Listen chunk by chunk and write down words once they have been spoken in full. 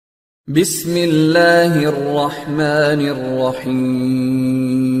بسم الله الرحمن الرحيم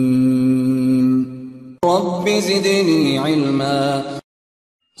رب زدني علما.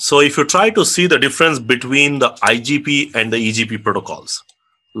 So if you try to see the difference between the IGP and the EGP protocols,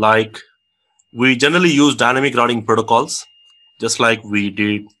 like we generally use dynamic routing protocols, just like we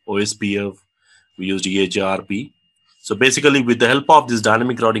did OSPF, we used EIGRP. So basically with the help of these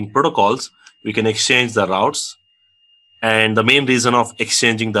dynamic routing protocols, we can exchange the routes. And the main reason of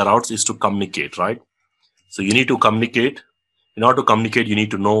exchanging the routes is to communicate, right? So you need to communicate. In order to communicate, you need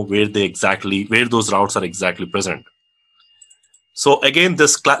to know where those routes are exactly present. So again, there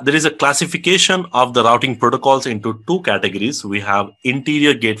is a classification of the routing protocols into two categories. We have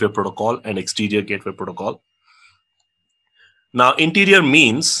interior gateway protocol and exterior gateway protocol. Now, interior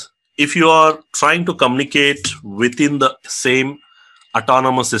means if you are trying to communicate within the same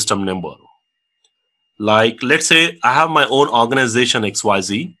autonomous system number. Like, let's say I have my own organization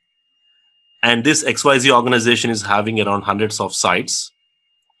XYZ, and this XYZ organization is having around hundreds of sites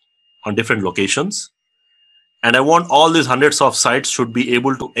on different locations. And I want all these hundreds of sites should be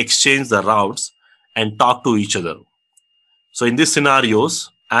able to exchange the routes and talk to each other. So in these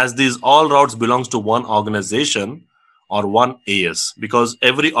scenarios, as these all routes belongs to one organization or one AS, because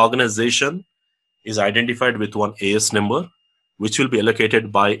every organization is identified with one AS number, which will be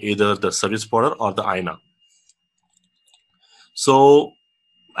allocated by either the service provider or the INA. So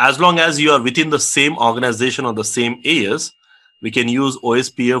as long as you are within the same organization or the same AS, we can use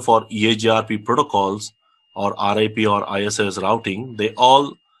OSPF or EIGRP protocols or RIP or ISS routing. They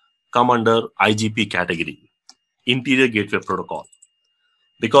all come under IGP category, interior gateway protocol.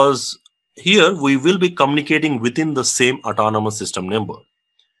 Because here we will be communicating within the same autonomous system number.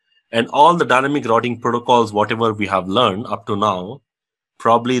 And all the dynamic routing protocols, whatever we have learned up to now,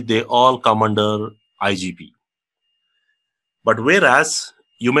 probably they all come under IGP. But whereas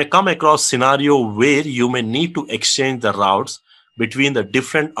you may come across scenario where you may need to exchange the routes between the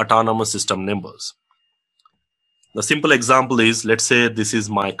different autonomous system numbers. The simple example is, let's say this is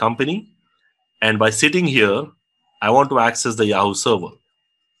my company, and by sitting here, I want to access the Yahoo server.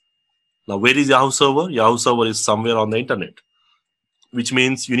 Now, where is Yahoo server? Yahoo server is somewhere on the internet, which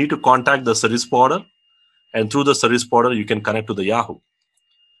means you need to contact the service provider, and through the service provider, you can connect to the Yahoo.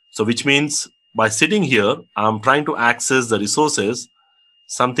 So which means by sitting here, I'm trying to access the resources,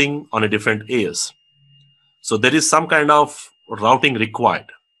 something on a different AS. So there is some kind of routing required,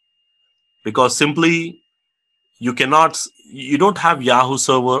 because simply you don't have Yahoo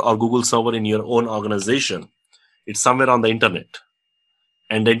server or Google server in your own organization. It's somewhere on the internet.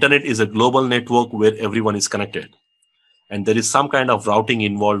 And the internet is a global network where everyone is connected. And there is some kind of routing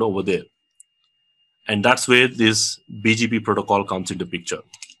involved over there. And that's where this BGP protocol comes into picture.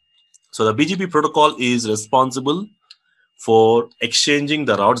 So the BGP protocol is responsible for exchanging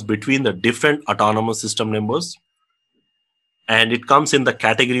the routes between the different autonomous system members. And it comes in the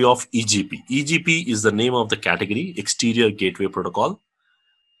category of EGP. EGP is the name of the category, exterior gateway protocol.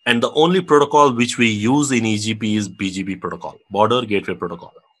 And the only protocol which we use in EGP is BGP protocol, border gateway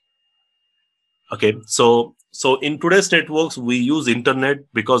protocol. Okay, so in today's networks, we use internet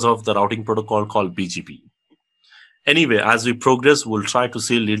because of the routing protocol called BGP. Anyway, as we progress, we'll try to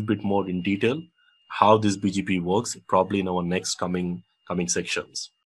see a little bit more in detail how this BGP works, probably in our next coming sections.